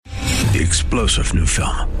The explosive new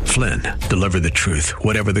film, Flynn, deliver the truth,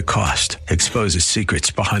 whatever the cost, exposes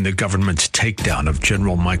secrets behind the government's takedown of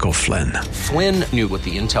General Michael Flynn. Flynn knew what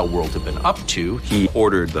the intel world had been up to. He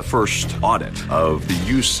ordered the first audit of the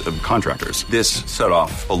use of contractors. This set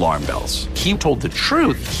off alarm bells. He told the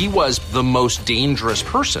truth. He was the most dangerous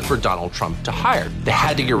person for Donald Trump to hire. They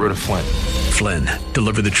had to get rid of Flynn. Flynn,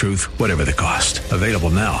 deliver the truth, whatever the cost. Available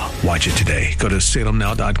now. Watch it today. Go to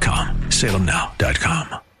salemnow.com.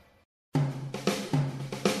 salemnow.com.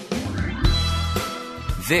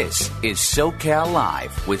 This is SoCal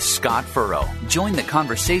Live with Scott Furrow. Join the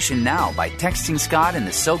conversation now by texting Scott in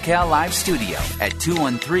the SoCal Live studio at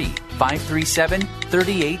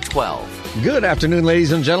 213-537-3812. Good afternoon,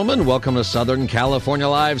 ladies and gentlemen. Welcome to Southern California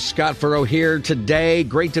Live. Scott Furrow here today.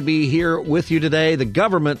 Great to be here with you today. The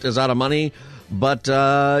government is out of money, but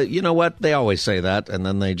you know what? They always say that, and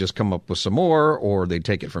then they just come up with some more, or they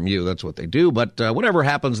take it from you. That's what they do. But whatever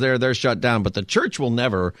happens there, they're shut down. But the church will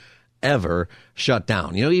never ever shut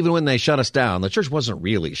down. You know, even when they shut us down, the church wasn't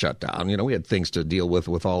really shut down. You know, we had things to deal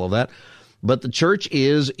with all of that. But the church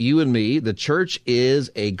is you and me. The church is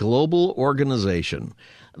a global organization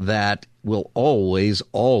that will always,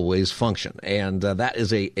 always function. And that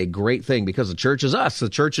is a great thing because the church is us. The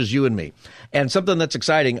church is you and me. And something that's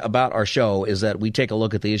exciting about our show is that we take a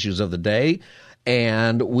look at the issues of the day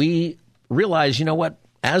and we realize, you know what?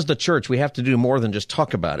 As the church, we have to do more than just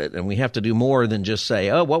talk about it, and we have to do more than just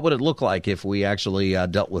say, oh, what would it look like if we actually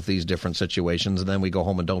dealt with these different situations, and then we go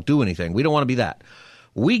home and don't do anything. We don't want to be that.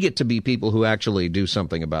 We get to be people who actually do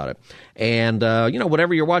something about it. And, you know,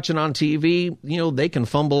 whatever you're watching on TV, you know, they can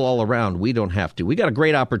fumble all around. We don't have to. We got a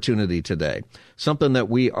great opportunity today, something that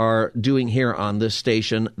we are doing here on this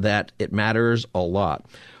station that it matters a lot.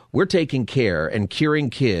 We're taking care and curing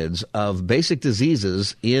kids of basic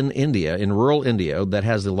diseases in India, in rural India, that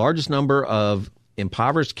has the largest number of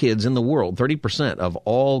impoverished kids in the world. 30% of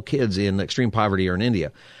all kids in extreme poverty are in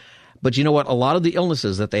India. But you know what? A lot of the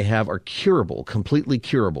illnesses that they have are curable, completely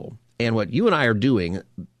curable. And what you and I are doing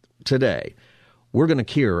today, we're going to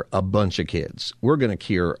cure a bunch of kids. We're going to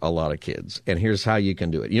cure a lot of kids. And here's how you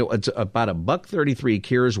can do it. You know, it's about $1.33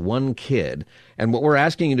 cures one kid. And what we're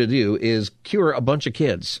asking you to do is cure a bunch of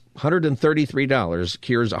kids. $133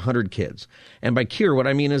 cures 100 kids. And by cure, what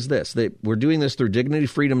I mean is this, that we're doing this through Dignity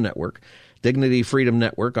Freedom Network. Dignity Freedom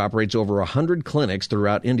Network operates over 100 clinics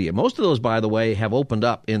throughout India. Most of those, by the way, have opened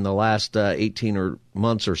up in the last 18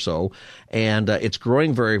 months or so, and it's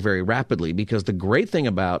growing very, very rapidly because the great thing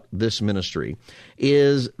about this ministry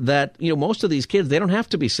is that, you know, most of these kids, they don't have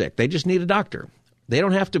to be sick. They just need a doctor. They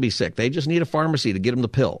don't have to be sick. They just need a pharmacy to get them the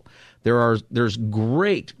pill. There's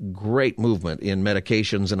great movement in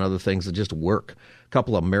medications and other things that just work. A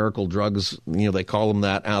couple of miracle drugs, you know, they call them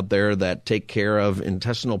that out there, that take care of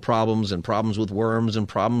intestinal problems and problems with worms and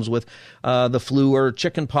problems with the flu or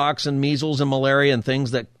chicken pox and measles and malaria and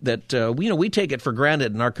things that you know, we take it for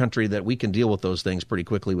granted in our country that we can deal with those things pretty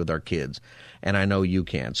quickly with our kids. And I know you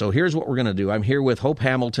can. So here's what we're going to do. I'm here with Hope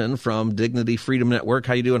Hamilton from Dignity Freedom Network.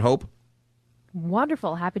 How you doing, Hope?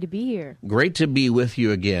 Wonderful. Happy to be here. Great to be with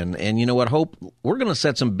you again. And you know what, Hope? We're going to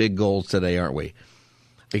set some big goals today, aren't we?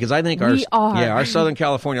 Because I think our Southern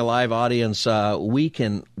California Live audience, we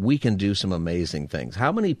can do some amazing things.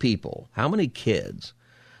 How many people, how many kids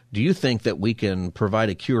do you think that we can provide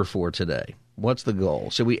a cure for today? What's the goal?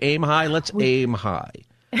 Should we aim high? Let's aim high.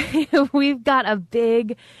 We've got a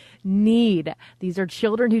big need. These are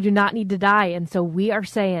children who do not need to die. And so we are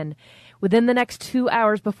saying within the next 2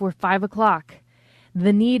 hours before 5 o'clock,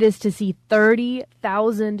 the need is to see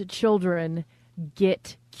 30,000 children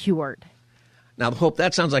get cured. Now, Hope,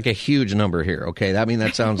 that sounds like a huge number here, okay? I mean,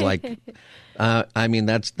 that sounds like,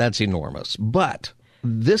 that's enormous. But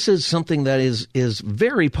this is something that is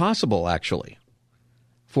very possible, actually,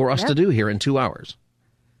 for us to do here in 2 hours.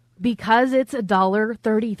 Because it's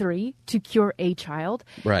 $1.33 to cure a child.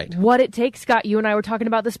 Right. What it takes, Scott, you and I were talking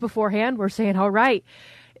about this beforehand. We're saying, all right,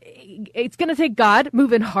 it's going to take God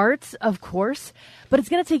moving hearts, of course, but it's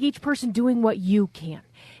going to take each person doing what you can.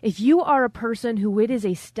 If you are a person who it is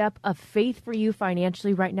a step of faith for you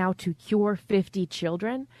financially right now to cure 50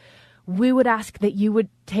 children, we would ask that you would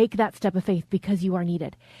take that step of faith because you are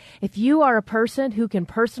needed. If you are a person who can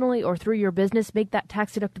personally or through your business make that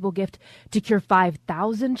tax-deductible gift to cure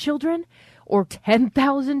 5,000 children or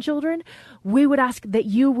 10,000 children, we would ask that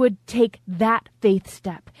you would take that faith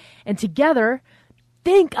step. And together,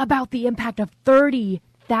 think about the impact of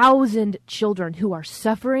 30,000 children who are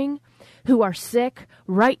suffering, who are sick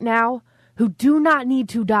right now, who do not need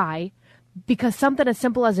to die because something as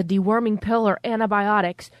simple as a deworming pill or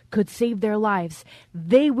antibiotics could save their lives.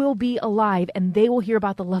 They will be alive and they will hear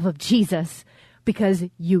about the love of Jesus because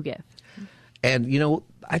you give. And,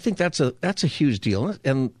 I think that's a huge deal.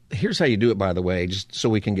 And here's how you do it, by the way, just so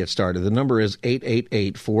we can get started. The number is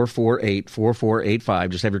 888-448-4485.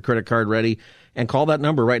 Just have your credit card ready and call that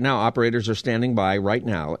number right now. Operators are standing by right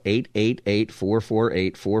now,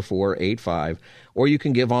 888-448-4485. Or you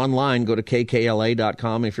can give online. Go to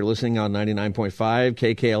kkla.com if you're listening on 99.5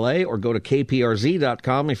 KKLA, or go to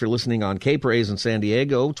kprz.com if you're listening on K-Praise in San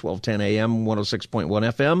Diego, 1210 AM, 106.1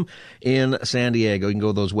 FM in San Diego. You can go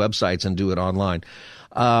to those websites and do it online.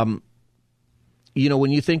 When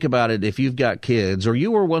you think about it, if you've got kids, or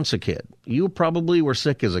you were once a kid, you probably were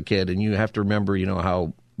sick as a kid, and you have to remember,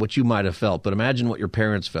 what you might have felt. But imagine what your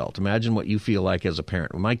parents felt. Imagine what you feel like as a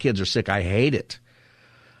parent. When my kids are sick, I hate it.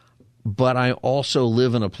 But I also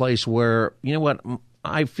live in a place where,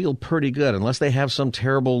 I feel pretty good, unless they have some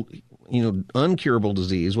terrible, uncurable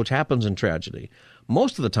disease, which happens in tragedy.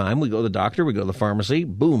 Most of the time, we go to the doctor, we go to the pharmacy,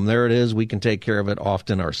 boom, there it is. We can take care of it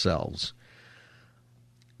often ourselves.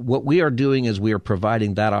 What we are doing is we are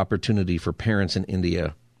providing that opportunity for parents in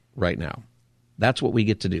India right now. That's what we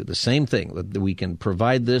get to do. The same thing. We can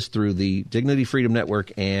provide this through the Dignity Freedom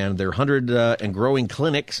Network and their 100 and growing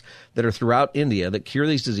clinics that are throughout India that cure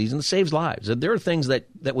these diseases and saves lives. There are things that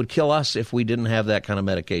would kill us if we didn't have that kind of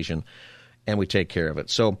medication, and we take care of it.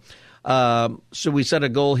 So we set a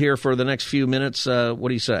goal here for the next few minutes. What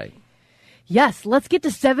do you say? Yes, let's get to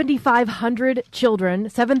 7,500 children,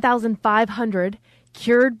 7,500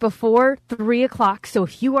 cured before 3 o'clock. So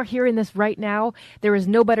if you are hearing this right now, there is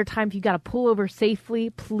no better time. If you got to pull over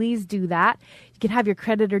safely, please do that. You can have your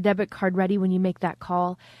credit or debit card ready when you make that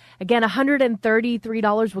call. Again,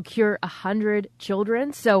 $133 will cure 100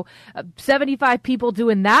 children. So 75 people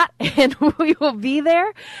doing that, and we will be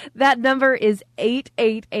there. That number is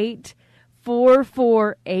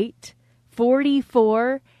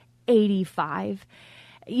 888-448-4485.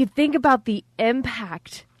 You think about the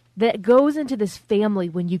impact that goes into this family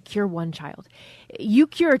when you cure one child. You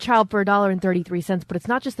cure a child for $1.33, but it's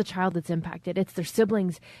not just the child that's impacted. It's their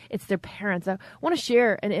siblings. It's their parents. I want to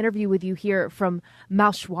share an interview with you here from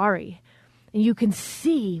Malshwari. And you can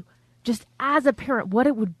see, just as a parent, what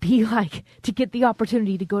it would be like to get the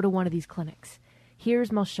opportunity to go to one of these clinics. Here's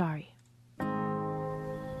Malshwari.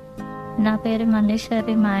 నా పేరు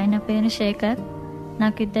మల్లేశ్వరి మా ఆయన పేరు శేఖర్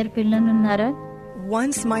నాకు ఇద్దరు పిల్లలు ఉన్నారు.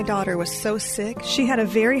 Once my daughter was so sick, she had a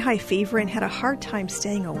very high fever and had a hard time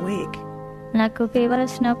staying awake. నాకు ఫీవర్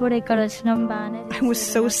వచ్చినప్పుడు ఇక్కడ వచ్చినాం బానే. I was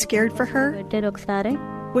so scared for her. పెట్టారు ఒకసారి.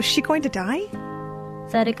 Was she going to die?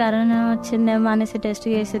 సరే corona వచ్చిందేమో అనేసి టెస్ట్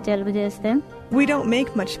చేసి జలుబు చేస్తే. We don't make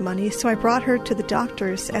much money, so I brought her to the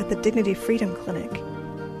doctors at the Dignity Freedom Clinic.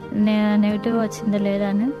 Negative వచ్చింది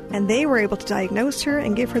లేదని. And they were able to diagnose her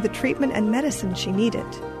and give her the treatment and medicine she needed.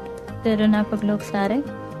 తెరునాపకులు ఒకసారి.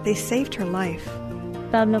 They saved her life.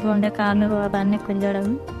 Problem ఉండే కాళ్ళు అవన్నీ కొంచెం.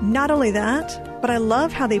 Not only that, but I love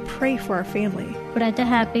how they pray for our family. ఇప్పుడైతే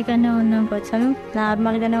హ్యాపీగానే ఉన్నాం, కొంచెం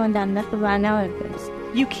నార్మల్గానే ఉంది, అందరికి బాగానే ఉంటుంది.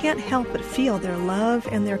 You can't help but feel their love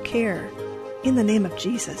and their care. In the name of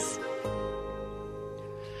Jesus.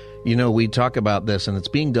 We talk about this, and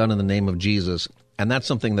it's being done in the name of Jesus, and that's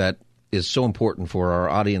something that is so important for our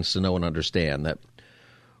audience to know and understand, that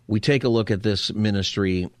we take a look at this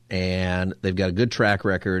ministry, and they've got a good track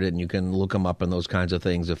record, and you can look them up and those kinds of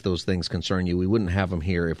things if those things concern you. We wouldn't have them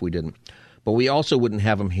here if we didn't. But we also wouldn't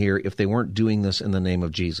have them here if they weren't doing this in the name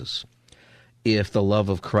of Jesus, if the love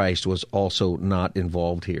of Christ was also not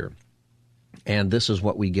involved here. And this is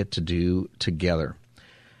what we get to do together.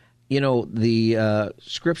 The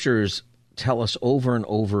scriptures tell us over and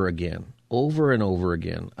over again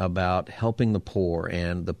about helping the poor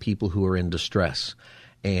and the people who are in distress,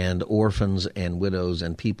 and orphans and widows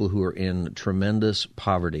and people who are in tremendous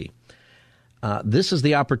poverty. This is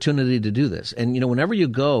the opportunity to do this. And, whenever you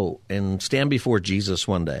go and stand before Jesus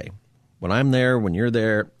one day, when I'm there, when you're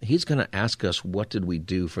there, he's going to ask us, what did we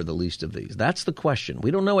do for the least of these? That's the question.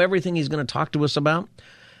 We don't know everything he's going to talk to us about,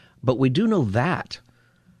 but we do know that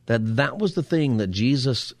was the thing that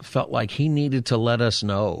Jesus felt like he needed to let us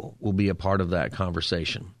know will be a part of that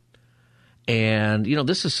conversation. And,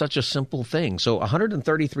 this is such a simple thing. So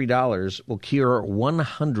 $133 will cure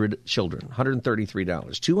 100 children,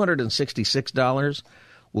 $133. $266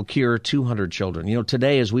 will cure 200 children.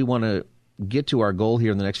 Today, as we want to get to our goal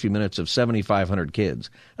here in the next few minutes of 7,500 kids,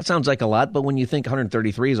 that sounds like a lot, but when you think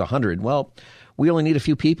 133 is 100, well, we only need a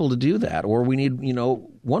few people to do that. Or we need,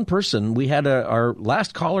 one person. We had our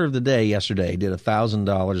last caller of the day yesterday did $1,000,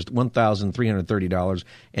 $1,330,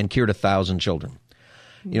 and cured 1,000 children.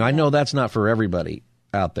 I know that's not for everybody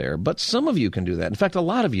out there, but some of you can do that. In fact, a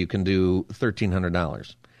lot of you can do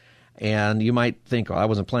 $1,300. And you might think, I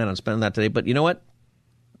wasn't planning on spending that today. But you know what?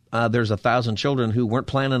 there's 1,000 children who weren't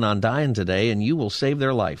planning on dying today, and you will save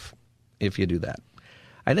their life if you do that.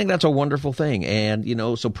 I think that's a wonderful thing. And,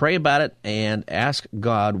 so pray about it and ask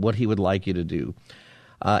God what he would like you to do.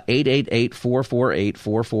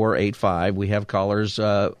 888-448-4485. We have callers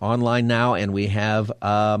online now, and we have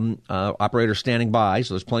operators standing by,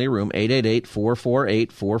 so there's plenty of room.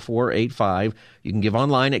 888-448-4485. You can give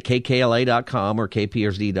online at kkla.com or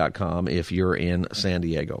kprsd.com if you're in San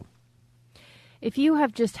Diego. If you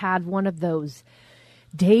have just had one of those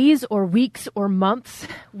days or weeks or months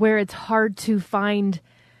where it's hard to find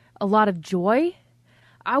a lot of joy,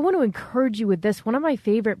 I want to encourage you with this. One of my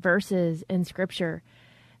favorite verses in Scripture,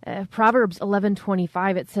 Proverbs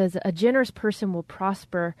 11:25, it says, "A generous person will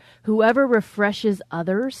prosper. Whoever refreshes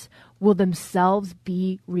others will themselves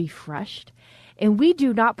be refreshed." And we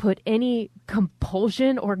do not put any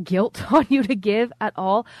compulsion or guilt on you to give at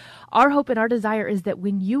all. Our hope and our desire is that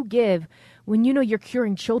when you give, when you know you're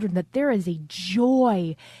curing children, that there is a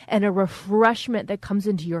joy and a refreshment that comes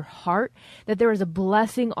into your heart, that there is a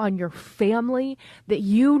blessing on your family, that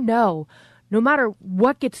you know, no matter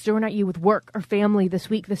what gets thrown at you with work or family this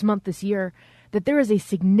week, this month, this year, that there is a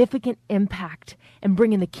significant impact in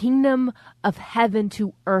bringing the kingdom of heaven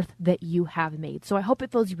to earth that you have made. So I hope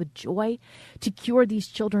it fills you with joy to cure these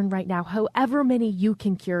children right now, however many you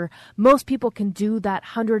can cure. Most people can do that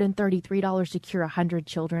 $133 to cure 100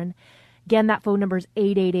 children. Again, that phone number is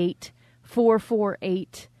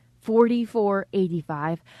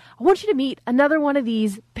 888-448-4485. I want you to meet another one of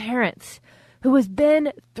these parents who has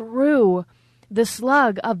been through the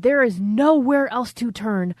slug of there is nowhere else to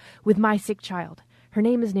turn with my sick child. Her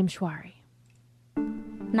name is Nimshwari.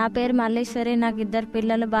 నా పేరు మల్లేశ్వరి. నాకు ఇద్దరు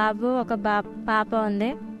పిల్లలు, బాబు ఒక పాప ఉంది.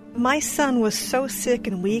 My son was so sick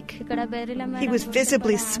and weak. He was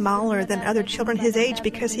visibly smaller than other children his age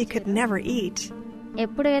because he could never eat.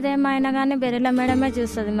 ఎప్పుడు ఏదేమైనా కానీ బెరిల మేడమే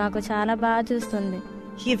చూస్తుంది. మాకు చాలా బాగా చూస్తుంది.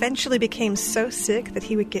 He eventually became so sick that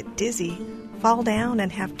he would get dizzy, fall down,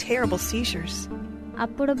 and have terrible seizures.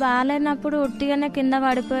 అప్పుడు బాలేనప్పుడు ఉట్టిగానే కింద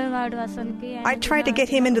పడిపోయేవాడు అసలుకి. I tried to get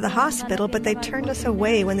him into the hospital, but they turned us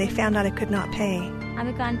away when they found out I could not pay.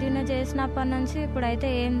 అవి continue చేసినప్పటి నుంచి ఇప్పుడైతే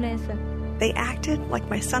ఏం లేదు. They acted like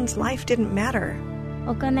my son's life didn't matter.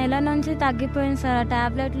 ఒక నెల నుంచి తగ్గిపోయింది సార్.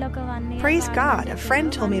 టాబ్లెట్లు ఒక 1 year. Praise God, a friend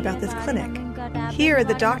told me about this clinic. Here,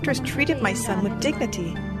 the doctors treated my son with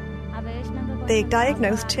dignity. They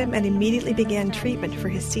diagnosed him and immediately began treatment for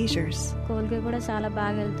his seizures.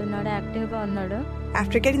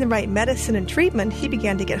 After getting the right medicine and treatment, he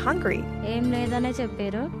began to get hungry.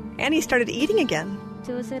 And he started eating again.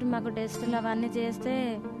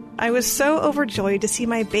 I was so overjoyed to see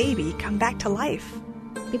my baby come back to life.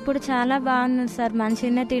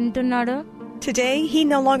 Today, he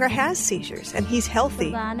no longer has seizures, and he's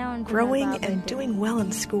healthy, growing and doing well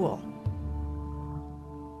in school.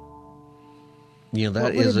 That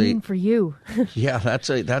what would is it mean for you? Yeah,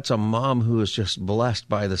 that's a mom who is just blessed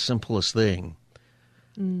by the simplest thing.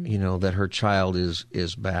 That her child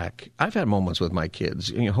is back. I've had moments with my kids.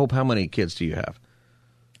 Hope, how many kids do you have?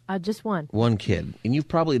 Just one. One kid. And you've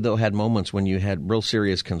probably, though, had moments when you had real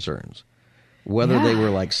serious concerns. Whether they were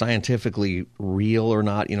like scientifically real or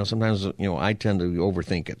not. Sometimes, I tend to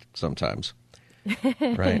overthink it sometimes.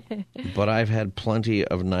 Right. But I've had plenty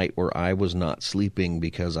of night where I was not sleeping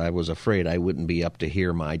because I was afraid I wouldn't be up to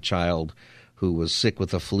hear my child who was sick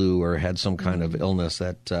with the flu or had some kind of illness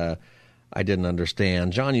that I didn't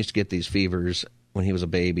understand. John used to get these fevers when he was a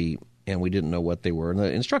baby, and we didn't know what they were. And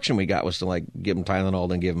the instruction we got was to give him Tylenol,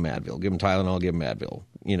 then give him Advil. Give him Tylenol, give him Advil,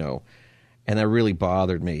 And that really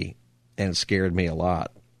bothered me and scared me a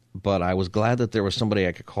lot. But I was glad that there was somebody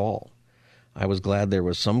I could call. I was glad there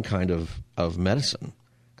was some kind of medicine.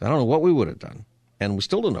 I don't know what we would have done. And we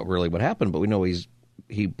still don't know really what happened, but we know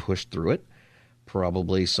he pushed through it.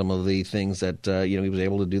 Probably some of the things that, he was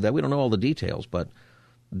able to do that. We don't know all the details, but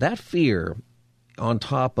that fear on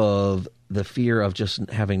top of the fear of just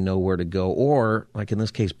having nowhere to go or, like in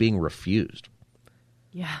this case, being refused.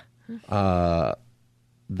 Yeah.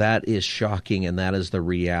 That is shocking, and that is the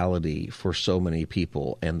reality for so many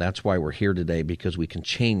people. And that's why we're here today, because we can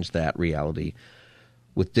change that reality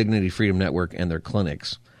with Dignity Freedom Network and their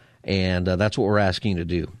clinics. And that's what we're asking you to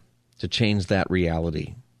do, to change that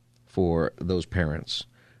reality for those parents,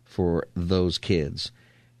 for those kids.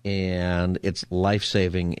 And it's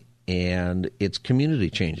life-saving, and it's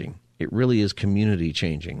community-changing. It really is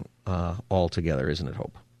community-changing altogether, isn't it,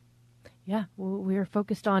 Hope? Yeah, well, we are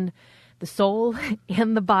focused on the soul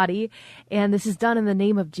and the body. And this is done in the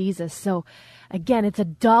name of Jesus. So again, it's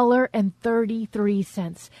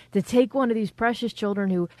 $1.33 to take one of these precious children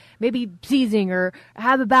who may be seizing or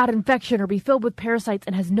have a bad infection or be filled with parasites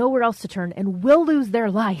and has nowhere else to turn and will lose their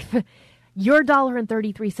life. Your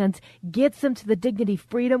 $1.33 gets them to the Dignity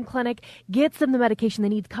Freedom Clinic, gets them the medication they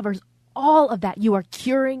need, covers all of that. You are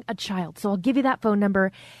curing a child. So I'll give you that phone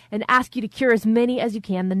number and ask you to cure as many as you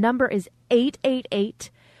can. The number is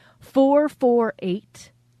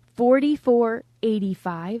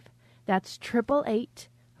 888-448-4485. That's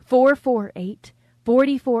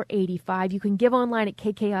 888-448-4485. You can give online at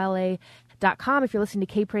kkla.com. If you're listening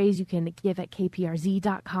to K-Praise, you can give at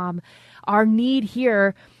kprz.com. Our need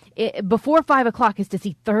here before 5 o'clock is to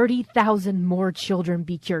see 30,000 more children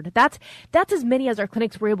be cured. That's as many as our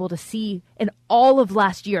clinics were able to see in all of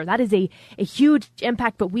last year. That is a huge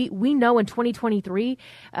impact, but we know in 2023,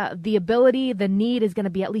 the need is going to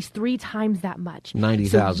be at least 3 times that much.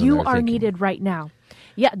 90,000. So you are needed right now.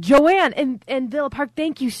 Yeah, Joanne in Villa Park,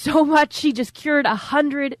 thank you so much. She just cured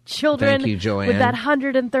 100 children. Thank you, Joanne. With that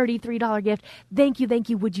 $133 gift. Thank you.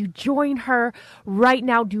 Would you join her right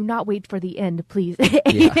now? Do not wait for the end, please.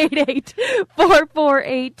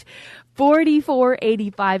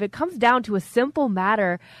 888-448-4485. It comes down to a simple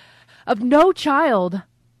matter of no child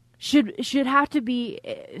should have to be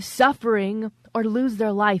suffering or lose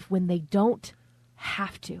their life when they don't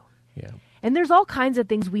have to. Yeah. And there's all kinds of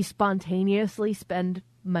things we spontaneously spend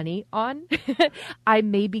money on. I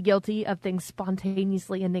may be guilty of things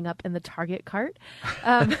spontaneously ending up in the Target cart.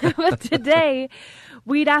 But today,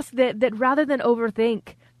 we'd ask that rather than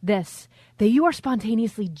overthink this, that you are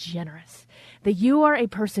spontaneously generous, that you are a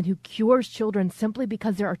person who cures children simply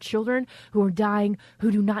because there are children who are dying who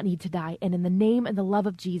do not need to die. And in the name and the love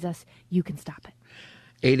of Jesus, you can stop it.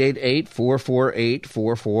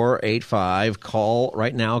 888-448-4485. Call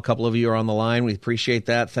right now. A couple of you are on the line. We appreciate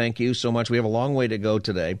that. Thank you so much. We have a long way to go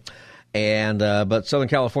today. And but Southern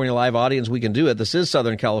California Live audience, we can do it. This is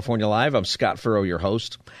Southern California Live. I'm Scott Furrow, your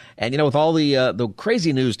host. And, with all the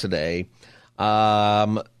crazy news today,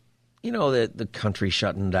 the country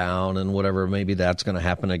shutting down and whatever, maybe that's going to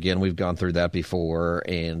happen again. We've gone through that before.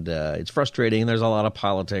 And it's frustrating. There's a lot of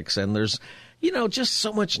politics. And there's, just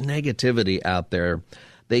so much negativity out there.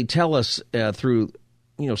 They tell us through,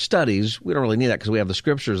 studies, we don't really need that because we have the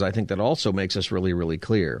scriptures, I think that also makes us really, really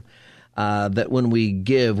clear that when we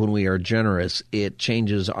give, when we are generous, it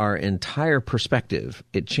changes our entire perspective.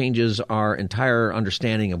 It changes our entire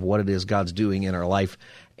understanding of what it is God's doing in our life.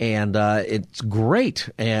 And it's great.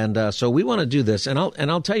 And so we want to do this. And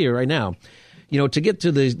I'll tell you right now, to get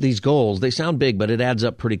to these goals, they sound big, but it adds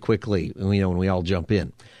up pretty quickly, when we all jump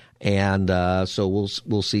in. And so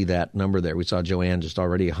we'll see that number there. We saw Joanne just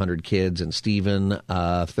already 100 kids, and Stephen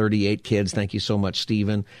 38 kids. Thank you so much,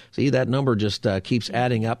 Stephen. See, that number just keeps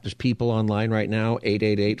adding up. There's people online right now,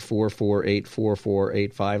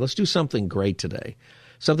 888-448-4485. Let's do something great today,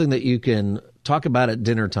 something that you can talk about at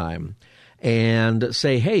dinner time and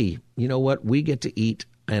say, hey, you know what? We get to eat,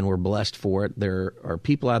 and we're blessed for it. There are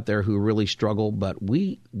people out there who really struggle, but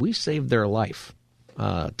we saved their life.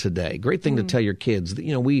 Today. Great thing to tell your kids.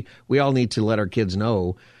 We all need to let our kids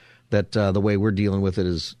know that the way we're dealing with it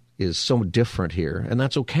is so different here, and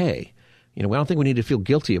that's okay. I don't think we need to feel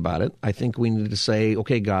guilty about it. I think we need to say,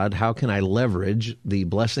 okay, God, how can I leverage the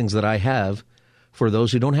blessings that I have for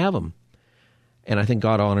those who don't have them? And I think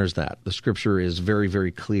God honors that. The scripture is very,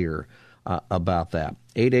 very clear about that.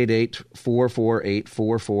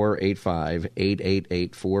 888-448-4485,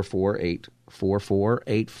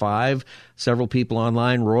 888-448-4485. Several people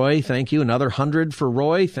online. Roy, thank you. Another 100 for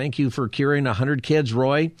Roy. Thank you for curing 100 kids,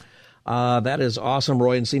 Roy. That is awesome.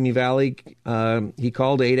 Roy in Simi Valley, he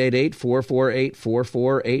called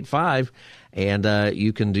 888-448-4485. And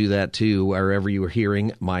you can do that, too, wherever you are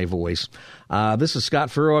hearing my voice. This is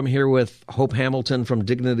Scott Furrow. I'm here with Hope Hamilton from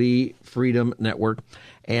Dignity Freedom Network.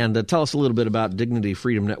 And tell us a little bit about Dignity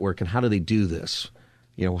Freedom Network and how do they do this?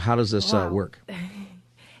 How does this work?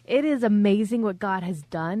 It is amazing what God has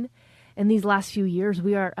done in these last few years.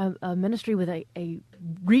 We are a ministry with a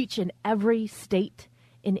reach in every state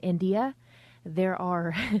in India. There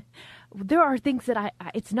are things that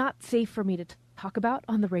it's not safe for me to talk about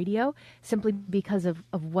on the radio simply because of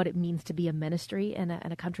what it means to be a ministry in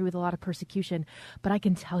a country with a lot of persecution. But I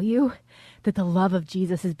can tell you that the love of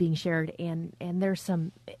Jesus is being shared, and there's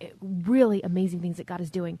some really amazing things that God is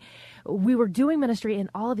doing. We were doing ministry in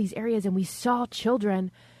all of these areas, and we saw children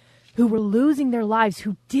who were losing their lives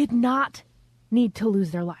who did not need to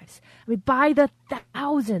lose their lives. I mean, by the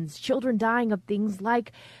thousands, children dying of things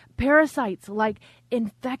like parasites, like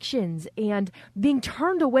infections, and being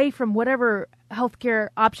turned away from whatever healthcare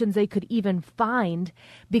options they could even find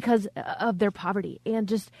because of their poverty. And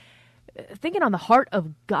just thinking on the heart of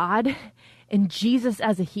God and Jesus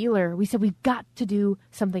as a healer, we said we've got to do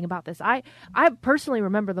something about this. I personally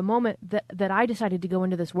remember the moment that I decided to go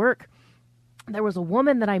into this work. There was a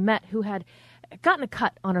woman that I met who had gotten a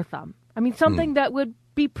cut on her thumb. I mean, something that would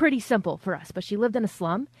be pretty simple for us, but she lived in a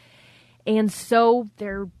slum. And so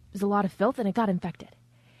there was a lot of filth and it got infected.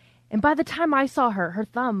 And by the time I saw her, her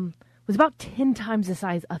thumb was about 10 times the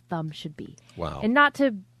size a thumb should be. Wow. And not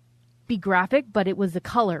to be graphic, but it was the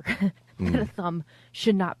color that a thumb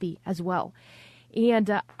should not be as well.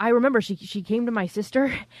 And I remember she came to my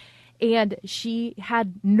sister, and she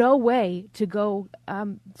had no way to go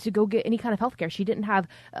get any kind of health care. She didn't have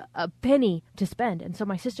a penny to spend. And so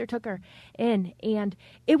my sister took her in, and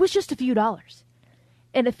it was just a few dollars.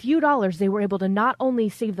 And a few dollars, they were able to not only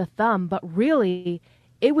save the thumb, but really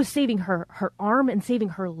it was saving her arm and saving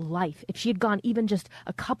her life. If she had gone even just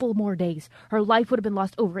a couple more days, her life would have been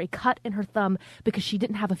lost over a cut in her thumb because she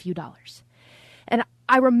didn't have a few dollars. And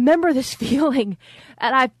I remember this feeling,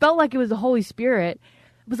 and I felt like it was the Holy Spirit.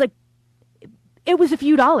 It was like, it was a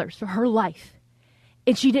few dollars for her life.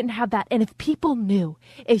 And she didn't have that. And if people knew,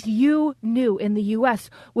 if you knew in the U.S.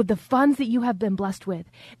 with the funds that you have been blessed with,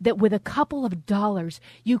 that with a couple of dollars,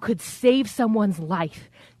 you could save someone's life,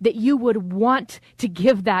 that you would want to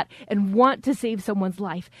give that and want to save someone's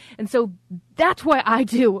life. And so that's why I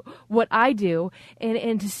do what I do,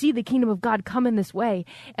 and to see the kingdom of God come in this way.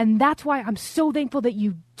 And that's why I'm so thankful that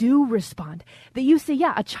you do respond, that you say,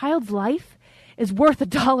 yeah, a child's life is worth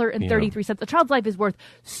 $1.33. A child's life is worth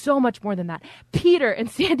so much more than that. Peter in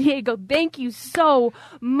San Diego, thank you so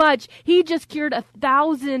much. He just cured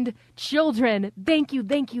 1,000 children. Thank you,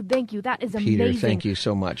 thank you, thank you. That is amazing. Peter, thank you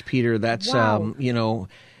so much. Peter, that's, wow.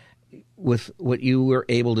 With what you were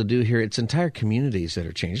able to do here, it's entire communities that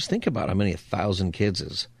are changed. Just think about how many 1,000 kids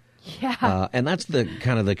is. Yeah. And that's the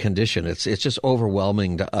kind of the condition. It's just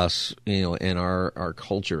overwhelming to us, in our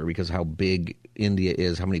culture, because how big India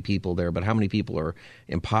is, how many people there, but how many people are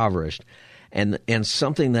impoverished. And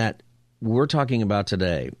something that we're talking about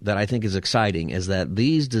today that I think is exciting is that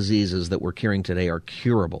these diseases that we're curing today are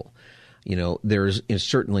curable. There's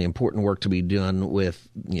certainly important work to be done with,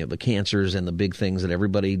 the cancers and the big things that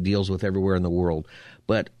everybody deals with everywhere in the world.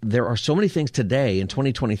 But there are so many things today in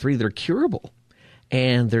 2023 that are curable.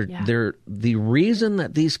 And they're the reason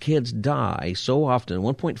that these kids die so often.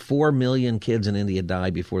 1.4 million kids in India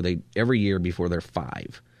die every year before they're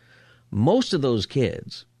 5. Most of those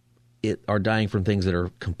kids are dying from things that are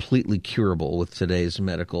completely curable with today's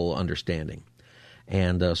medical understanding.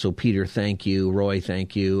 And so, Peter, thank you. Roy,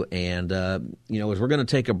 thank you. And, as we're going to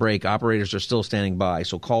take a break, operators are still standing by.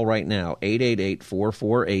 So call right now,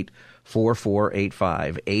 888-448-4485,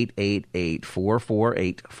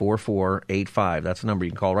 888-448-4485. That's the number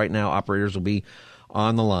you can call right now. Operators will be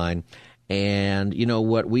on the line. And you know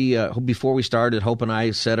what, before we started, Hope and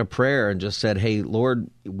I said a prayer and just said, hey, Lord,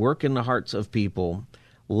 work in the hearts of people.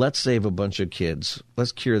 Let's save a bunch of kids.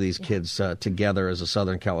 Let's cure these kids together as a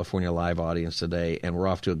Southern California Live audience today. And we're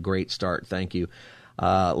off to a great start. Thank you.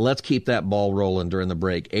 Let's keep that ball rolling during the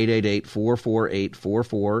break.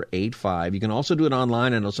 888-448-4485. You can also do it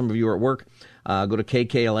online. I know some of you are at work. Go to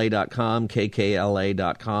kkla.com,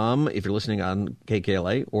 kkla.com if you're listening on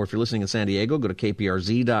KKLA, or if you're listening in San Diego, go to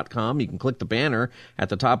kprz.com. You can click the banner at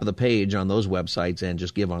the top of the page on those websites and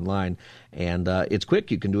just give online. And it's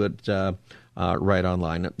quick. You can do it right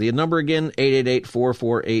online. The number again,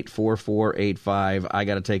 888-448-4485. I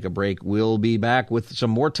got to take a break. We'll be back with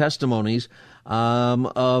some more testimonies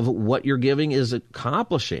of what your giving is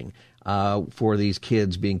accomplishing for these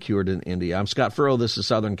kids being cured in India. I'm Scott Furrow. This is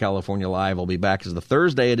Southern California Live. I'll be back as the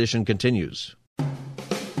Thursday edition continues.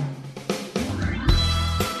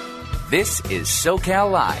 This is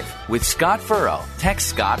SoCal Live with Scott Furrow. Text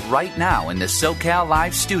Scott right now in the SoCal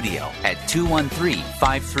Live studio at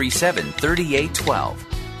 213-537-3812.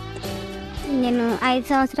 నేను 5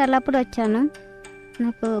 సంవత్సరాలప్పుడు వచ్చాను.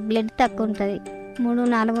 నాకు blood తక్కువ ఉంటుంది.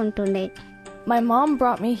 3-4 ఉంటుండే. My mom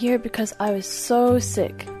brought me here because I was so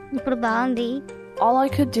sick. ఇప్పుడు బాగుంది. All I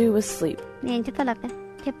could do was sleep. నేను చెప్పాలా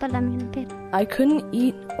మీ పేరు? I couldn't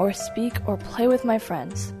eat or speak or play with my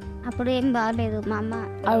friends. అప్పుడు ఏం బాగలేదు మా అమ్మ.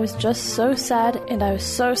 I was just so sad and I was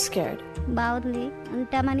so scared. బాగుంది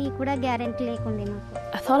ఉంటామని కూడా గ్యారెంటీ లేకుండే నాకు.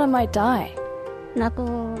 I thought I might die. నాకు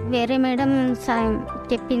వేరే మేడం సాయం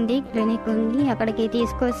చెప్పింది, క్లినిక్ ఉంది, అక్కడికి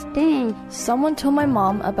తీసుకొస్తే someone told my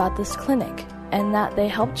mom about this clinic and that they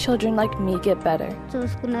help children like me get better.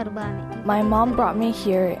 చూసుకున్నారు బానే. My mom brought me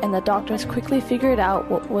here and the doctors quickly figured out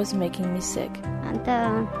what was making me sick. అంతా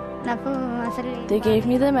They gave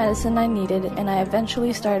me the medicine I needed, and I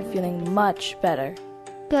eventually started feeling much better.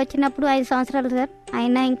 వచ్చినప్పుడు 5 సంవత్సరాలు sir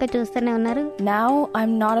అయినా ఇంకా చూస్తూనే ఉన్నారు. Now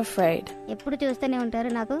I'm not afraid. ఎప్పుడు చూస్తూనే ఉంటారు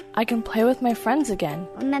నాకు. I can play with my friends again.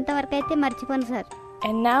 ఉన్నంత వరకు అయితే మర్చిపోను sir.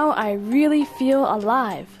 And now I really feel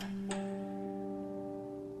alive.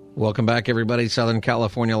 Welcome back, everybody. Southern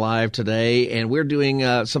California Live today, and we're doing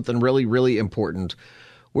something really, really important.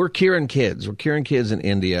 We're curing kids. We're curing kids in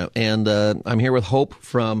India, and I'm here with Hope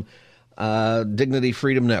from Dignity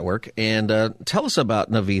Freedom Network. And tell us about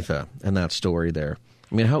Navitha and that story there.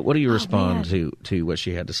 I mean, what do you respond to what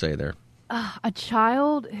she had to say there? A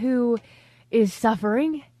child who is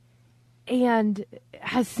suffering and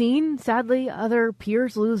has seen, sadly, other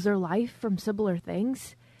peers lose their life from similar things.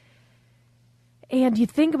 And you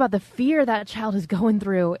think about the fear that child is going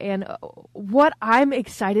through. And what I'm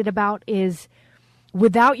excited about is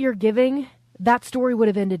without your giving, that story would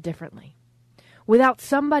have ended differently. Without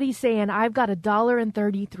somebody saying, I've got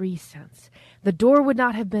 $1.33, the door would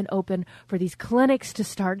not have been open for these clinics to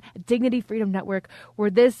start. Dignity Freedom Network, where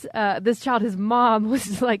this child, his mom,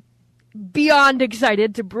 was like beyond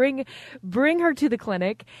excited to bring her to the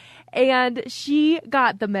clinic. And she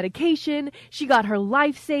got the medication. She got her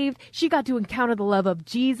life saved. She got to encounter the love of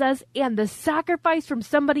Jesus. And the sacrifice from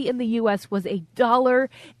somebody in the U.S. was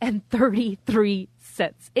 $1.33.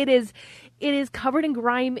 It is covered in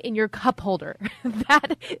grime in your cup holder.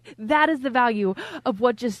 That is the value of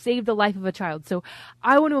what just saved the life of a child. So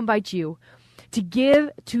I want to invite you to give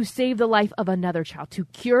to save the life of another child, to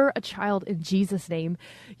cure a child in Jesus' name.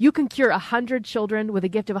 You can cure 100 children with a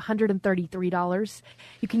gift of $133.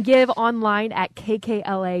 You can give online at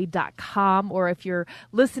kkla.com, or if you're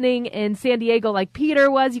listening in San Diego like Peter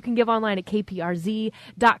was, you can give online at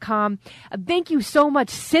kprz.com. Thank you so much.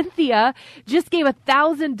 Cynthia just gave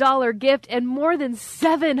 $1,000 gift, and more than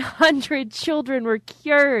 700 children were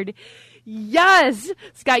cured. Yes,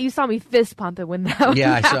 Scott, you saw me fist pumping when that one came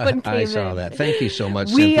I saw in. that. Thank you so much,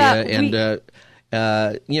 Cynthia.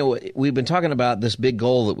 We've been talking about this big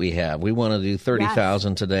goal that we have. We want to do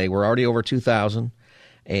 30,000 today. We're already over 2,000,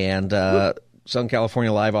 and Southern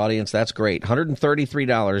California Live audience, that's great.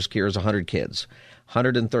 $133 cures 100 kids.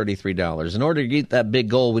 $133. In order to get that big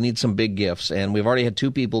goal, we need some big gifts, and we've already had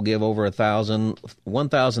 2 people give over 1,000.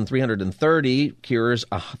 1,330 cures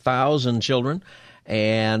 1,000 children.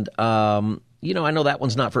 And, I know that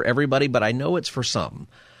one's not for everybody, but I know it's for some.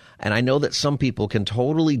 And I know that some people can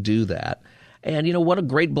totally do that. And, what a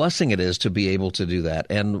great blessing it is to be able to do that.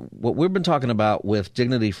 And what we've been talking about with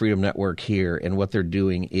Dignity Freedom Network here and what they're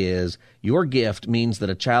doing is your gift means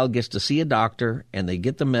that a child gets to see a doctor and they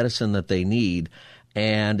get the medicine that they need.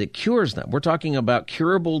 And it cures them. We're talking about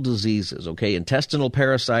curable diseases, okay? Intestinal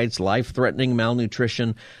parasites, life-threatening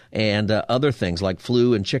malnutrition, and other things like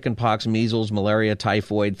flu and chickenpox, measles, malaria,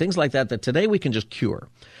 typhoid, things like that today we can just cure.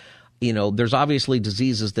 There's obviously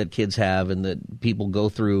diseases that kids have and that people go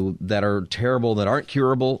through that are terrible, that aren't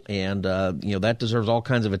curable, and, that deserves all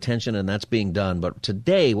kinds of attention, and that's being done. But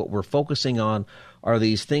today what we're focusing on are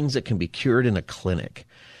these things that can be cured in a clinic.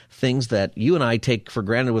 Things that you and I take for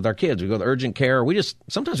granted with our kids. We go to urgent care.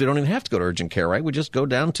 Sometimes we don't even have to go to urgent care, right? We just go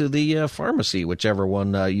down to the pharmacy, whichever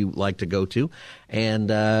one you like to go to.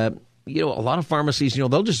 And, a lot of pharmacies,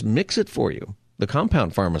 they'll just mix it for you. The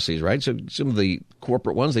compound pharmacies, right? So some of the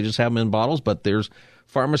corporate ones, they just have them in bottles, but there's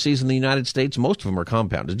pharmacies in the United States. Most of them are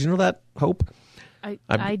compound. Did you know that, Hope?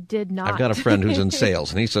 I did not. I've got a friend who's in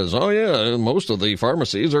sales, and he says, oh, yeah, most of the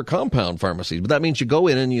pharmacies are compound pharmacies. But that means you go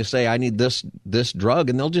in and you say, I need this drug,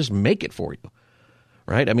 and they'll just make it for you,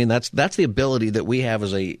 right? I mean, that's the ability that we have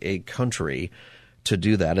as a country to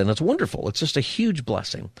do that, and it's wonderful. It's just a huge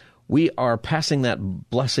blessing. We are passing that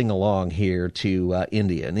blessing along here to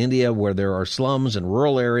India. In India, where there are slums and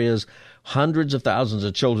rural areas, hundreds of thousands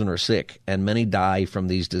of children are sick, and many die from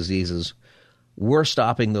these diseases. We're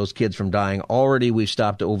stopping those kids from dying. Already we've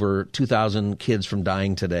stopped over 2,000 kids from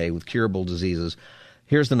dying today with curable diseases.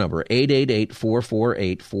 Here's the number,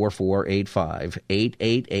 888-448-4485,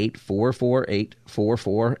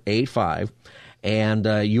 888-448-4485. And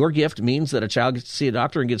your gift means that a child gets to see a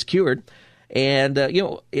doctor and gets cured. And,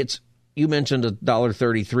 you mentioned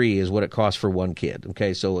 $1.33 is what it costs for one kid.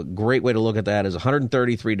 Okay, so a great way to look at that is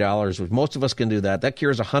 $133, which most of us can do that. That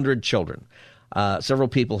cures 100 children. Several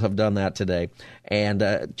people have done that today. And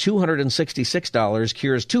 $266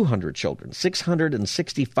 cures 200 children.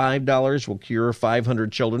 $665 will cure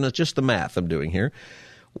 500 children. That's just the math I'm doing here.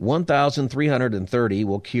 $1,330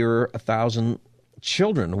 will cure 1,000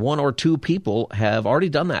 children. 1 or 2 people have already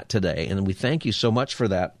done that today, and we thank you so much for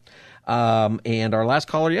that. And our last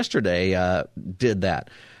caller yesterday did that.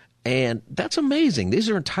 And that's amazing. These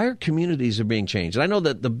are entire communities are being changed. And I know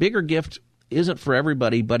that the bigger gift isn't for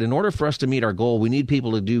everybody, but in order for us to meet our goal, we need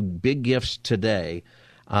people to do big gifts today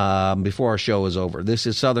before our show is over. This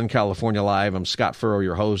is Southern California Live. I'm Scott Furrow,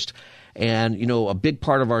 your host. And, you know, a big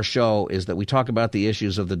part of our show is that we talk about the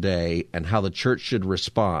issues of the day and how the church should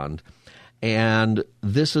respond. And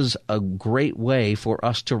this is a great way for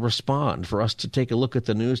us to respond, for us to take a look at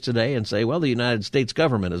the news today and say, well, the United States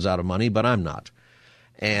government is out of money, but I'm not.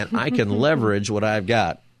 And I can leverage what I've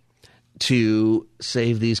got to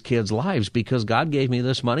save these kids' lives because God gave me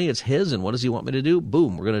this money. It's His, and what does He want me to do?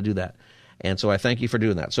 Boom, we're going to do that. And so I thank you for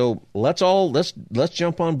doing that. So let's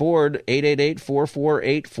jump on board.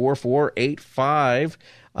 888-448-4485.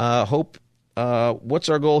 Hope, what's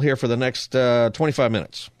our goal here for the next 25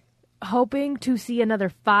 minutes? Hoping to see another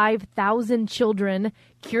 5,000 children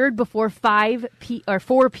cured before 4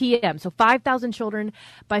 p.m. So 5,000 children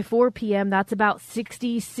by 4 p.m. That's about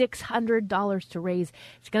 $6,600 to raise.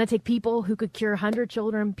 It's going to take people who could cure 100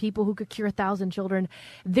 children, people who could cure 1,000 children.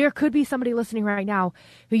 There could be somebody listening right now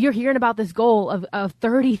who you're hearing about this goal of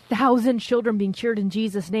 30,000 children being cured in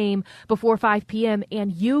Jesus' name before 5 p.m.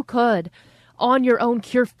 And you could, on your own,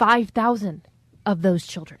 cure 5,000 of those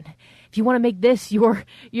children. If you want to make this your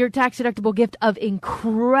tax-deductible gift of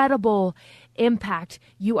incredible impact,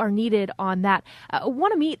 you are needed on that.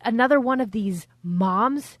 Want to meet another one of these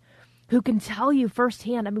moms who can tell you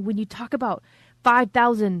firsthand. I mean, when you talk about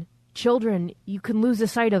 5,000 children, you can lose the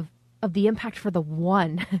sight of the impact for the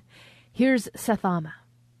one. Here's Sathama.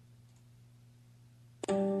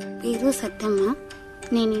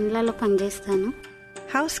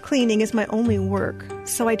 House cleaning is my only work,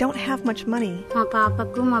 so I don't have much money.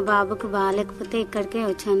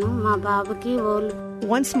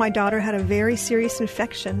 Once my daughter had a very serious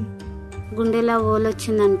infection.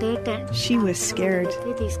 She was scared.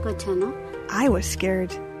 I was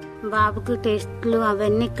scared.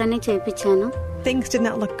 Things did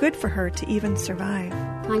not look good for her to even survive.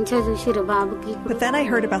 But then I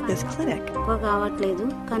heard about this clinic.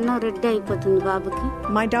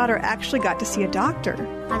 My daughter actually got to see a doctor.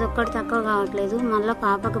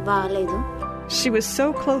 She was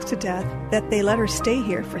so close to death that they let her stay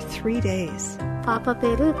here for 3 days.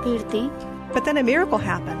 But then a miracle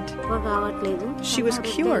happened. She was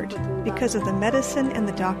cured because of the medicine and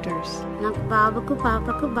the doctors.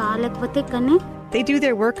 They do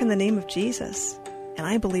their work in the name of Jesus, and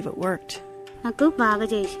I believe it worked.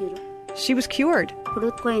 She was cured,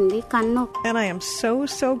 and I am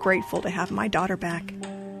so grateful to have my daughter back.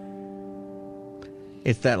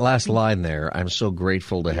 It's that last line there. I'm so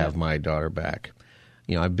grateful to have my daughter back.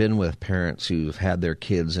 You know, I've been with parents who've had their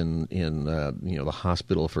kids in the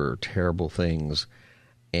hospital for terrible things,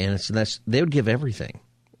 and they would give everything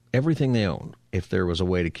they own if there was a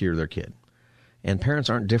way to cure their kid. And parents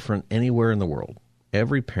aren't different anywhere in the world.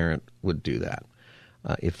 Every parent would do that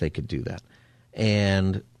if they could do that.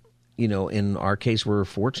 And, you know, in our case, we're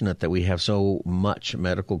fortunate that we have so much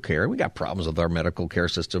medical care. We got problems with our medical care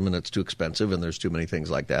system, and it's too expensive, and there's too many things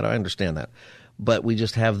like that. I understand that. But we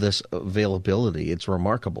just have this availability. It's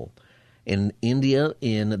remarkable. In India,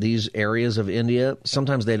 in these areas of India,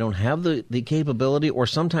 sometimes they don't have the capability, or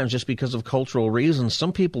sometimes just because of cultural reasons,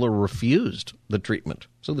 some people are refused the treatment.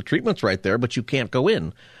 So the treatment's right there, but you can't go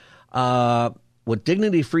in. What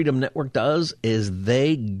Dignity Freedom Network does is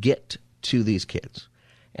they get to these kids,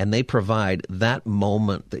 and they provide that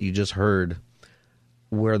moment that you just heard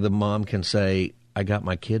where the mom can say, I got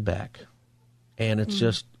my kid back. And it's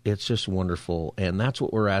just wonderful. And that's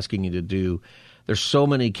what we're asking you to do. There's so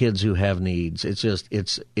many kids who have needs.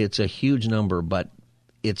 It's a huge number, but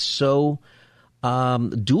it's so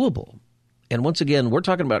doable. And once again, we're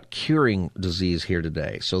talking about curing disease here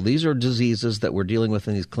today. So these are diseases that we're dealing with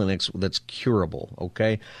in these clinics that's curable,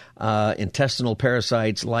 okay? Intestinal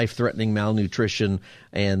parasites, life-threatening malnutrition,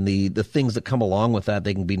 and the things that come along with that,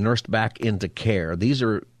 they can be nursed back into care.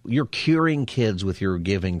 You're curing kids with your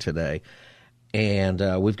giving today. And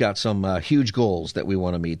we've got some huge goals that we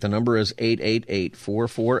want to meet. The number is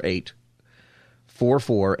 888-448-4485,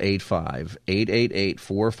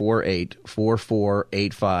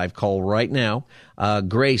 888-448-4485. Call right now.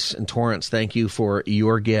 Grace and Torrance, thank you for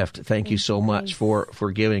your gift. Thank you so much for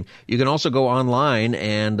giving. You can also go online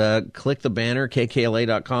and click the banner,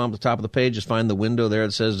 kkla.com. At the top of the page, just find the window there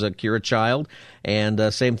that says Cure a Child.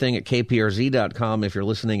 And same thing at kprz.com. If you're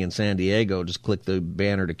listening in San Diego, just click the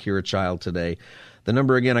banner to Cure a Child today. The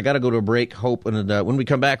number again, I got to go to a break, Hope, and when we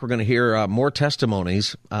come back, we're going to hear more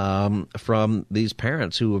testimonies from these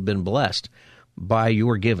parents who have been blessed by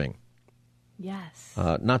your giving. Yes.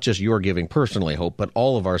 Not just your giving personally, Hope, but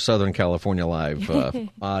all of our Southern California Live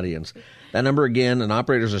audience. That number again, and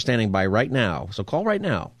operators are standing by right now. So call right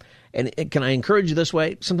now. And can I encourage you this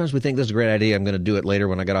way? Sometimes we think this is a great idea. I'm going to do it later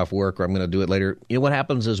when I get off work, or I'm going to do it later. You know what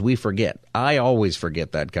happens is we forget. I always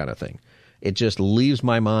forget that kind of thing. It just leaves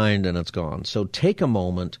my mind and it's gone. So take a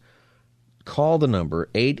moment. Call the number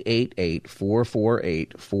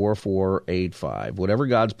 888-448-4485. Whatever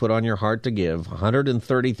God's put on your heart to give,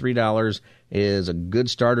 $133 is a good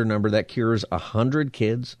starter number that cures 100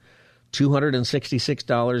 kids.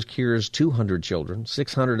 $266 cures 200 children.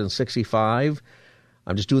 $665,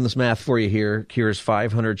 I'm just doing this math for you here, cures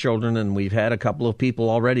 500 children, and we've had a couple of people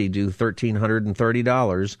already do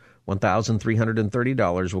 $1,330.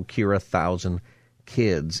 $1,330 will cure 1,000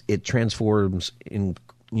 kids. It transforms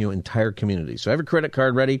entire communities. So have your credit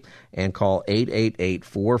card ready and call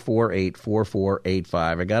 888-448-4485.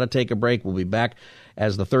 I got to take a break. We'll be back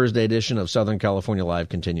as the Thursday edition of Southern California Live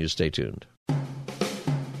continues. Stay tuned.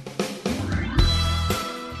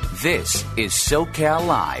 This is SoCal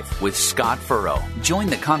Live with Scott Furrow. Join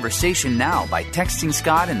the conversation now by texting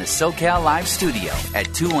Scott in the SoCal Live studio at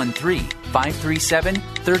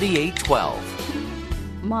 213-537-3812.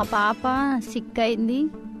 మా పాప sick అయింది,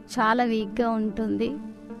 చాలా వీక్గా ఉంటుంది.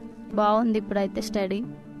 బాగుంది ఇప్పుడైతే study.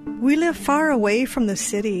 We live far away from the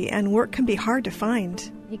city and work can be hard to find.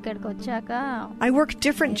 ఇక్కడికి వచ్చాక I work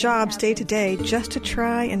different jobs day to day just to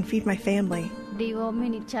try and feed my family.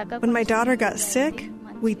 డివోమిన్ ఇచ్చాక When my daughter got sick,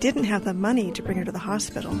 we didn't have the money to bring her to the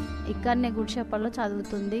hospital. ఇక్కడనే గుడిసెపల్లో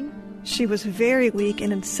చదువుతుంది. She was very weak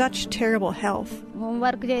and in such terrible health.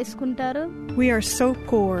 Homework చేసుకుంటారు. We are so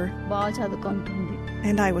poor. బాగా చదువుకుంటుంది.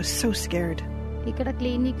 And I was so scared. ఇక్కడ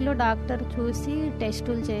clinic లో doctor చూసి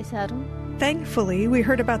టెస్టులు చేశారు. Thankfully, we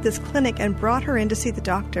heard about this clinic and brought her in to see the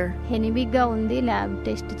doctor. హెనిబిగ్గా ఉంది lab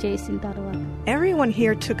test చేసిన తర్వాత. Everyone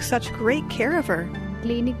here took such great care of her.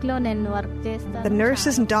 Clinic లో నేను వర్క్ చేస్తాను. The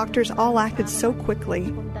nurses and doctors all acted so quickly.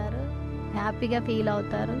 హ్యాపీగా feel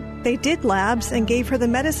అవుతారు. They did labs and gave her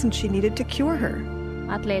the medicine she needed to cure her.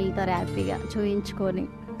 అట్లా వెళ్తారు హ్యాపీగా చూయించుకొని.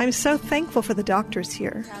 I'm so thankful for the doctors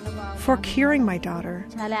here for curing my daughter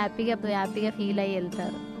చాలా హ్యాపీగా feel అయ్యి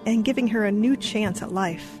వెళ్తారు. and giving her a new chance at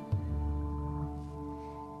life.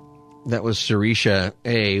 That was Sarisha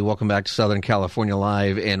A. Welcome back to Southern California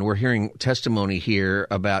Live, and we're hearing testimony here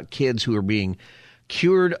about kids who are being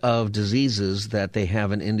cured of diseases that they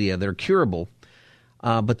have in India. They're curable,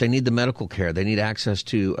 but they need the medical care. They need access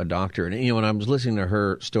to a doctor. And, when I was listening to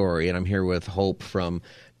her story, and I'm here with Hope from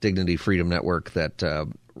Dignity Freedom Network that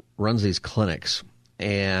runs these clinics,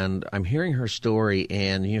 and I'm hearing her story,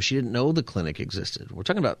 and, she didn't know the clinic existed. We're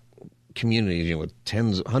talking about communities, with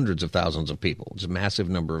hundreds of thousands of people. It's a massive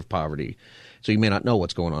number of poverty. So you may not know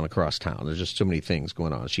what's going on across town. There's just so many things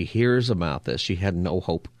going on. She hears about this. She had no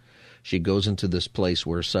hope. She goes into this place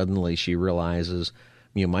where suddenly she realizes,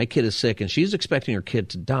 my kid is sick, and she's expecting her kid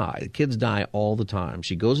to die. The kids die all the time.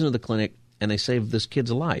 She goes into the clinic, and they save this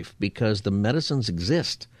kid's life because the medicines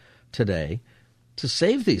exist today to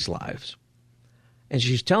save these lives. And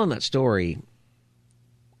she's telling that story,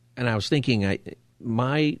 and I was thinking,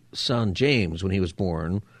 my son James, when he was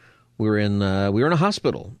born, we were in a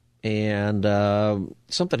hospital, and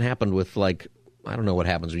something happened with, I don't know what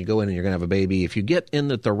happens when you go in and you're going to have a baby. If you get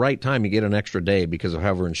in at the right time, you get an extra day because of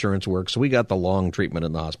however insurance works. So we got the long treatment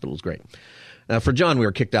in the hospital. It was great. For John, we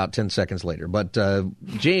were kicked out 10 seconds later. But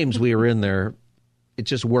James, we were in there. It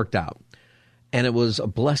just worked out. And it was a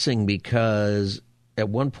blessing because at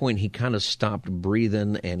one point he kind of stopped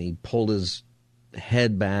breathing and he pulled his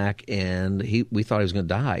head back, and we thought he was going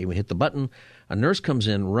to die. We hit the button. A nurse comes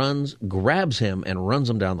in, runs, grabs him, and runs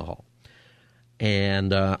him down the hall.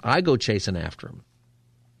 And I go chasing after him.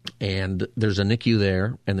 And there's a NICU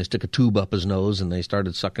there, and they stick a tube up his nose, and they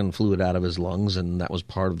started sucking fluid out of his lungs, and that was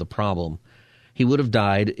part of the problem. He would have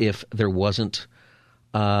died if there wasn't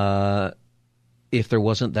that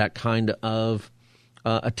kind of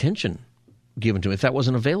attention given to him, if that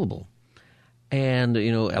wasn't available. And,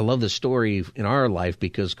 I love this story in our life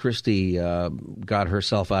because Christy got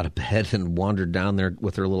herself out of bed and wandered down there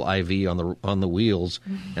with her little IV on the wheels.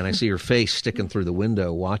 And I see her face sticking through the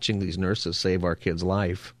window watching these nurses save our kid's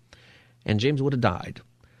life. And James would have died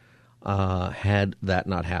had that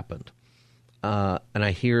not happened. And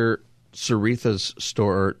I hear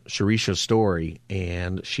Sarisha's story,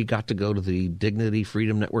 and she got to go to the Dignity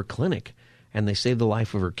Freedom Network clinic, and they saved the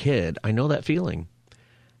life of her kid. I know that feeling.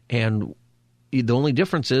 And the only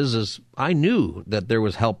difference is I knew that there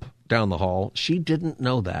was help down the hall. She didn't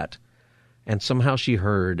know that. And somehow she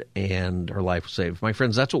heard, and her life was saved. My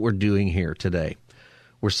friends, that's what we're doing here today.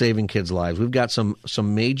 We're saving kids' lives. We've got some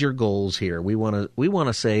major goals here. We want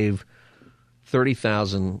to save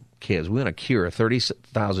 30,000 kids. We want to cure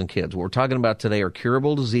 30,000 kids. What we're talking about today are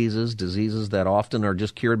curable diseases that often are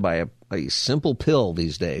just cured by a simple pill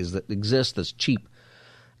these days that exists that's cheap.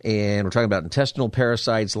 And we're talking about intestinal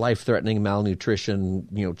parasites, life-threatening malnutrition,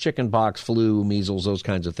 chicken pox, flu, measles, those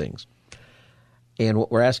kinds of things. And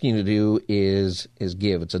what we're asking you to do is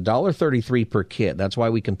give. It's $1.33 per kid. That's why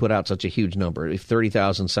we can put out such a huge number. If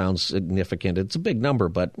 30,000 sounds significant, it's a big number,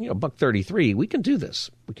 but $1.33, we can do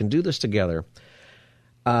this. We can do this together.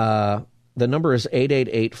 The number is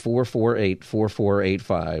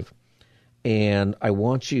 888-448-4485. And I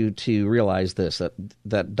want you to realize this, that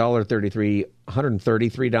 $1.33,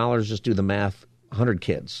 $133, just do the math, 100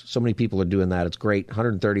 kids. So many people are doing that. It's great.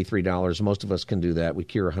 $133. Most of us can do that. We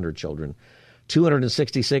cure 100 children.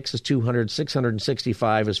 266 is 200.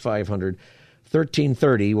 665 is 500.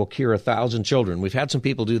 1330 will cure 1,000 children. We've had some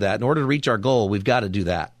people do that. In order to reach our goal, we've got to do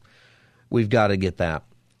that. We've got to get that.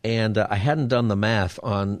 And I hadn't done the math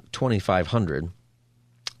on 2,500,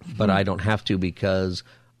 but I don't have to because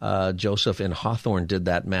Joseph in Hawthorne did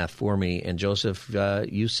that math for me. And Joseph,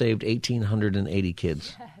 you saved 1,880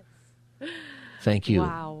 kids. Yes. Thank you.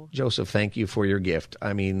 Wow. Joseph, thank you for your gift.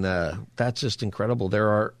 I mean, that's just incredible. There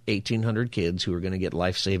are 1,800 kids who are going to get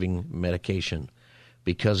life-saving medication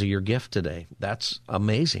because of your gift today. That's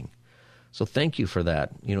amazing. So thank you for that.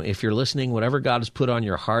 If you're listening, whatever God has put on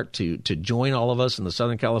your heart to join all of us in the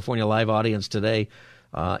Southern California Live audience today,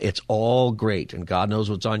 it's all great, and God knows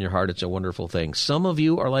what's on your heart. It's a wonderful thing. Some of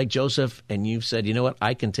you are like Joseph, and you've said, you know what,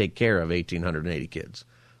 I can take care of 1,880 kids.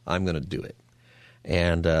 I'm going to do it.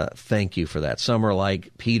 And thank you for that. Some are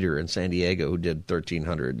like Peter in San Diego, who did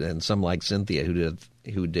 1,300, and some like Cynthia, who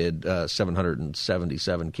did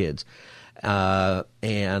 777 kids.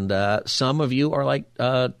 And some of you are like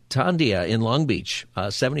Tandia in Long Beach,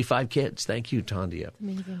 75 kids. Thank you, Tandia.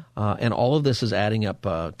 Amazing. And all of this is adding up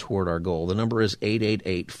toward our goal. The number is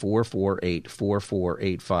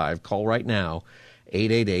 888-448-4485. Call right now,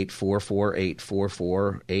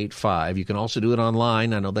 888-448-4485. You can also do it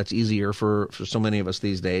online. I know that's easier for so many of us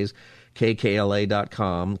these days.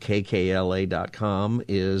 KKLA.com. KKLA.com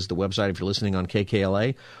is the website if you're listening on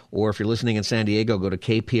KKLA. Or if you're listening in San Diego, go to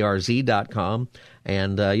KPRZ.com.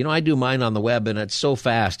 And, I do mine on the web, and it's so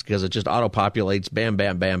fast because it just auto-populates. Bam,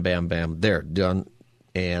 bam, bam, bam, bam. There, done.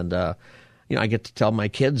 And, I get to tell my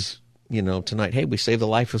kids, tonight, hey, we saved the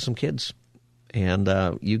life of some kids. And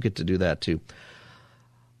you get to do that, too.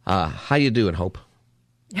 How you doing, Hope?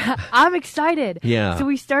 I'm excited. Yeah. So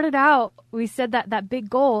we started out, we said that big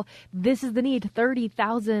goal, this is the need,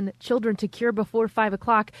 30,000 children to cure before 5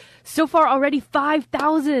 o'clock. So far already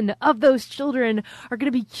 5,000 of those children are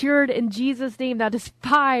going to be cured in Jesus' name. That is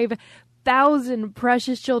 5,000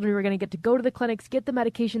 precious children who are going to get to go to the clinics, get the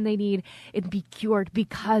medication they need, and be cured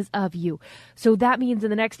because of you. So that means in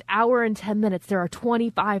the next hour and 10 minutes, there are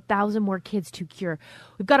 25,000 more kids to cure.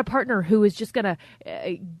 We've got a partner who is just going to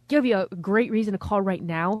give you a great reason to call right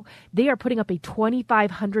now. They are putting up a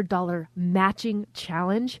 $2,500 matching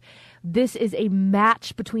challenge. This is a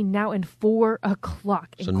match between now and 4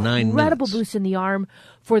 o'clock. So 9 minutes. Incredible boost in the arm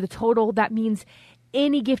for the total. That means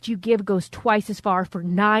any gift you give goes twice as far for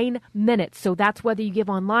 9 minutes. So that's whether you give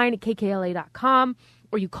online at kkla.com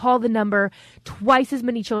or you call the number. Twice as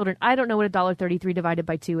many children. I don't know what $1.33 divided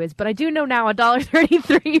by 2 is, but I do know now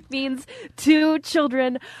 $1.33 means 2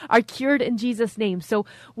 children are cured in Jesus' name. So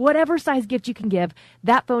whatever size gift you can give,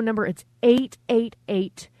 that phone number, it's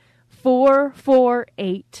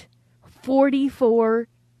 888-448-4485.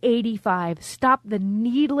 Stop the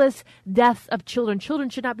needless deaths of children. Children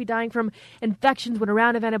should not be dying from infections when a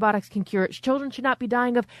round of antibiotics can cure it. Children should not be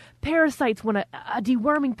dying of parasites when a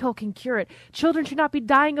deworming pill can cure it. Children should not be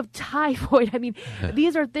dying of typhoid. I mean,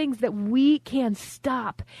 these are things that we can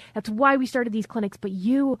stop. That's why we started these clinics, but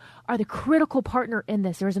you are the critical partner in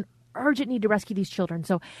this. There is an urgent need to rescue these children.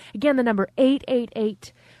 So again, the number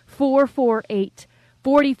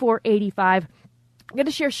 888-448-4485. I'm going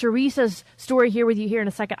to share Sharisa's story here with you here in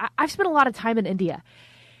a second. I've spent a lot of time in India,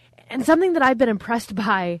 and something that I've been impressed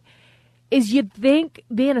by is you'd think,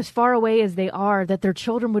 being as far away as they are, that their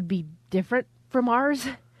children would be different from ours,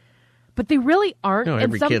 but they really aren't. No,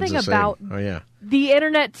 and something about the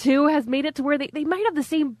internet, too, has made it to where they might have the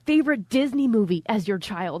same favorite Disney movie as your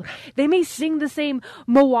child. They may sing the same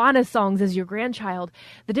Moana songs as your grandchild.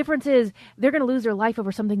 The difference is they're going to lose their life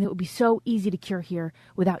over something that would be so easy to cure here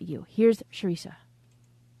without you. Here's Sharisa.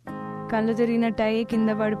 కళ్ళు తిరిగినట్టయి కింద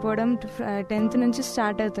పడిపోవడం 10th నుంచి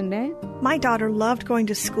start అవుతుండే. My daughter loved going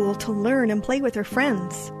to school to learn and play with her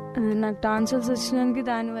friends. నాకు tonsils వచ్చినానికి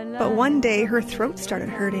దానివల్ల. But one day her throat started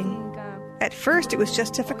hurting. At first it was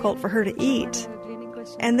just difficult for her to eat.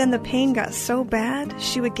 And then the pain got so bad,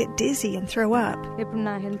 she would get dizzy and throw up. ఇప్పుడు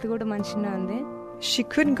నా health కూడా మంచిగా ఉంది. She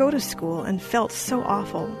couldn't go to school and felt so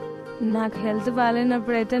awful. నాకు health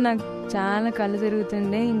బాగాలేనప్పుడైతే నాకు చాలా కళ్ళు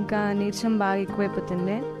తిరుగుతుండే, ఇంకా నీరసం బాగా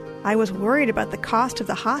ఎక్కువైపోతుండే. I was worried about the cost of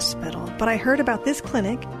the hospital, but I heard about this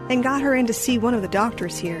clinic and got her in to see one of the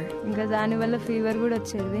doctors here. ఇంకా దానివల్ల ఫీవర్ కూడా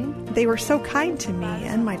వచ్చేది. They were so kind to me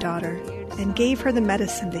and my daughter and gave her the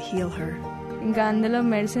medicine to heal her. ఇంకా అందులో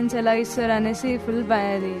medicines ఎలా ఇస్తారు అనేసి full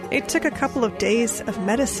భయది. It took a couple of days of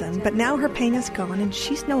medicine, but now her pain is gone and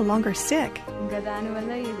she's no longer sick. ఇంకా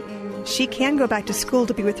దానివల్ల she can go back to school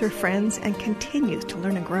to be with her friends and continues to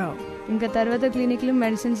learn and grow. ఇంకా తర్వాత clinic లో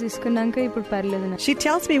medicines తీసుకున్నాక ఇప్పుడు పర్లేదు. She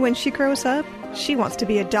tells me when she grows up, she wants to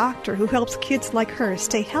be a doctor who helps kids like her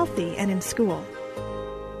stay healthy and in school.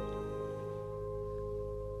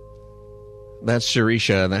 That's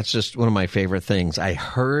Shirisha. That's just one of my favorite things. I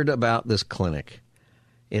heard about this clinic.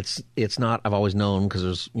 It's not, I've always known, because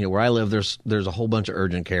there's, where I live, there's a whole bunch of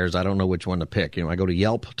urgent cares. I don't know which one to pick. I go to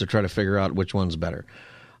Yelp to try to figure out which one's better.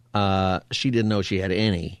 She didn't know she had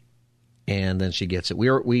any, and then she gets it.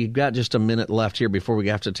 We got just a minute left here before we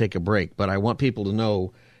have to take a break, but I want people to know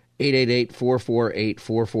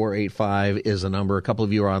 888-448-4485 is the number. A couple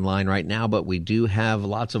of you are online right now, but we do have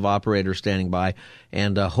lots of operators standing by.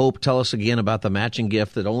 And Hope, tell us again about the matching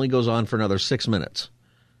gift that only goes on for another 6 minutes.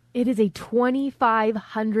 It is a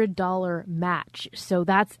 $2,500 match. So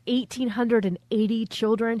that's 1,880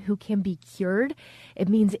 children who can be cured. It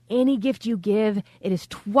means any gift you give, it is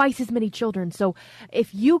twice as many children. So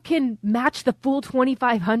if you can match the full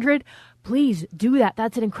 $2,500, please do that.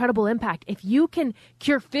 That's an incredible impact. If you can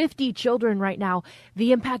cure 50 children right now,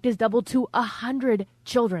 the impact is doubled to 100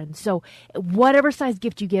 children. So whatever size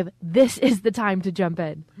gift you give, this is the time to jump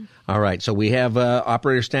in. All right. So we have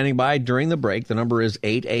operators standing by during the break. The number is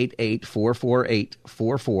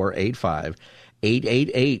 888-448-4485.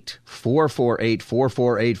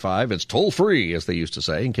 888-448-4485. It's toll free, as they used to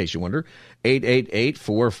say, in case you wonder.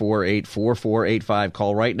 888-448-4485.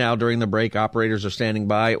 Call right now during the break. Operators are standing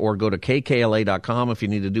by, or go to kkla.com if you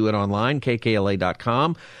need to do it online,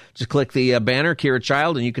 kkla.com. Just click the banner, Cure a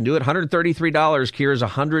Child, and you can do it. $133 cures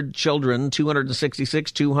 100 children,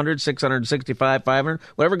 266, 200, 665, 500,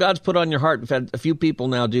 whatever God's put on your heart. We've had a few people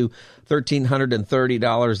now do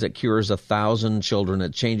 $1,330 that cures 1,000 children.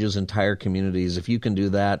 It changes entire communities. If you can do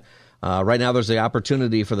that, right now there's the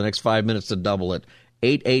opportunity for the next 5 minutes to double it.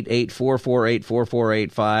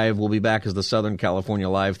 888-448-4485. We'll be back as the Southern California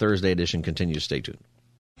Live Thursday edition continues. Stay tuned.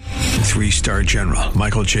 3-star General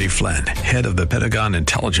Michael J. Flynn, head of the Pentagon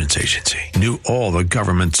Intelligence Agency, knew all the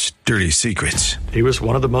government's dirty secrets. He was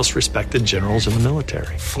one of the most respected generals in the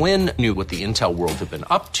military. Flynn knew what the intel world had been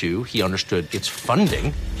up to. He understood its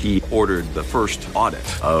funding. He ordered the first audit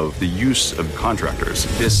of the use of contractors.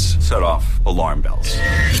 This set off alarm bells.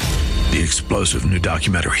 The explosive new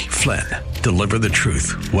documentary, Flynn, Deliver the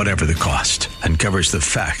Truth, Whatever the Cost, uncovers the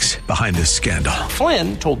facts behind this scandal.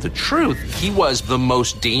 Flynn told the truth. He was the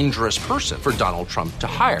most dangerous person for Donald Trump to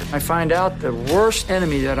hire. I find out the worst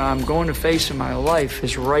enemy that I'm going to face in my life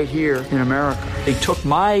is right here in America. They took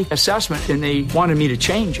my assessment and they wanted me to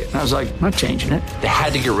change it. And I was like, I'm not changing it. They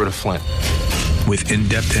had to get rid of Flynn. With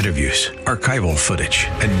in-depth interviews, archival footage,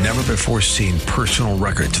 and never-before-seen personal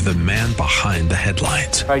records of the man behind the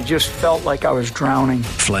headlines. I just felt like I was drowning.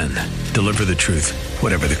 Flynn, Deliver the Truth,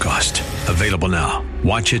 Whatever the Cost. Available now.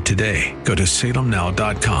 Watch it today. Go to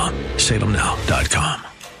salemnow.com. salemnow.com.